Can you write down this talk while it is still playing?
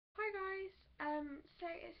So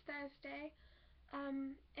it's Thursday,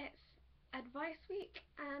 it's advice week,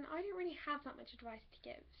 and I don't really have that much advice to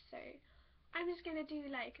give, so I'm just going to do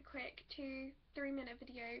like a quick 2-3 minute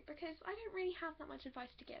video because I don't really have that much advice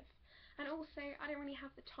to give, and also I don't really have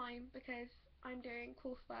the time because I'm doing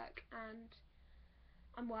coursework and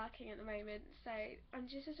I'm working at the moment, so I'm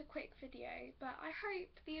just as a quick video, but I hope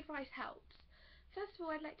the advice helps. First of all,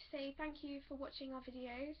 I'd like to say thank you for watching our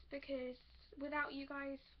videos because without you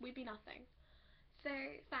guys, we'd be nothing. So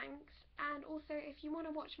thanks, and also if you want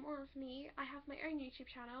to watch more of me, I have my own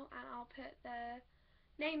YouTube channel and I'll put the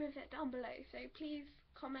name of it down below, so please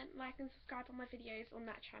comment, like and subscribe on my videos on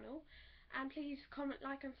that channel, and please comment,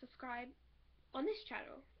 like and subscribe on this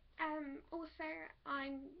channel. Also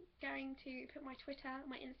I'm going to put my Twitter,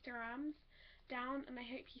 my Instagrams down, and I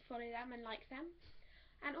hope you follow them and like them.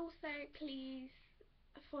 And also please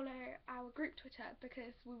follow our group Twitter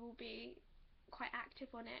because we will be quite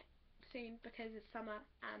active on it soon because it's summer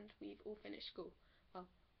and we've all finished school. Well,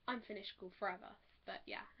 I'm finished school forever, but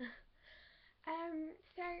yeah.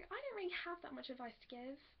 So I don't really have that much advice to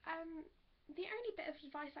give. The only bit of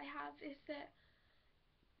advice I have is that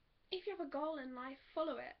if you have a goal in life,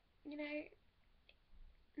 follow it. You know,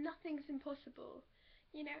 nothing's impossible.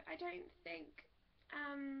 You know, I don't think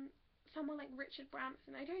someone like Richard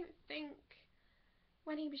Branson, I don't think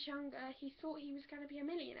when he was younger he thought he was going to be a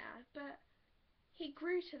millionaire, but he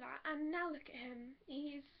grew to that, and now look at him.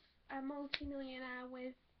 He's a multi-millionaire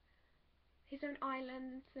with his own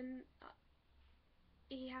islands, and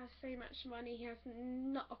he has so much money, he has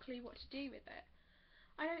not a clue what to do with it.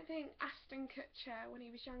 I don't think Ashton Kutcher, when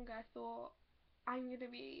he was younger, thought, I'm going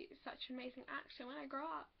to be such an amazing actor when I grow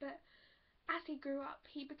up, but as he grew up,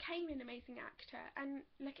 he became an amazing actor, and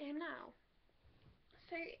look at him now.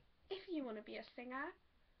 So, if you want to be a singer,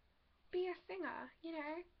 be a singer, you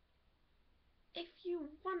know. If you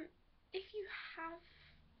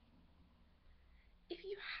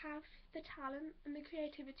have the talent and the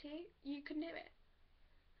creativity, you can do it.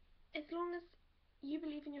 As long as you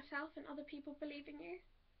believe in yourself and other people believe in you,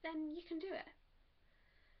 then you can do it.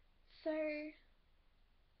 So,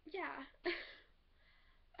 yeah.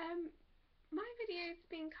 My video's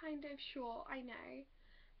been kind of short, I know,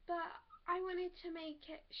 but I wanted to make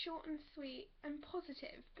it short and sweet and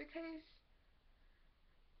positive because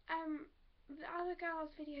the other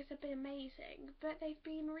girls' videos have been amazing, but they've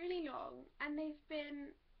been really long and they've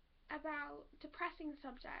been about depressing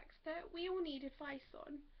subjects that we all need advice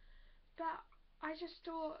on. But I just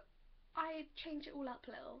thought I'd change it all up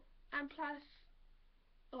a little, and plus,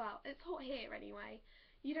 well, it's hot here anyway.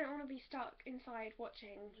 You don't want to be stuck inside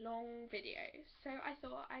watching long videos, so I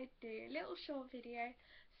thought I'd do a little short video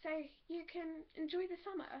so you can enjoy the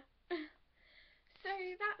summer. So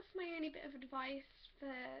that's my only bit of advice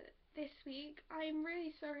for this week. I'm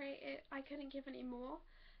really sorry I couldn't give any more,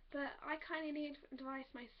 but I kind of need advice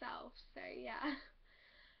myself, so yeah.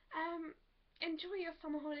 Enjoy your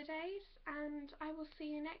summer holidays, and I will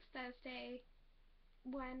see you next Thursday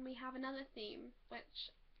when we have another theme,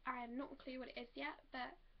 which I have not a clue what it is yet,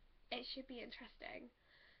 but it should be interesting.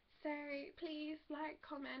 So please like,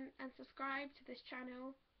 comment and subscribe to this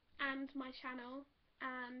channel and my channel,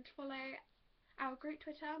 and follow our group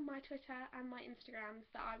Twitter, my Twitter and my Instagrams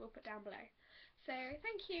that I will put down below. So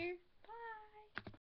thank you!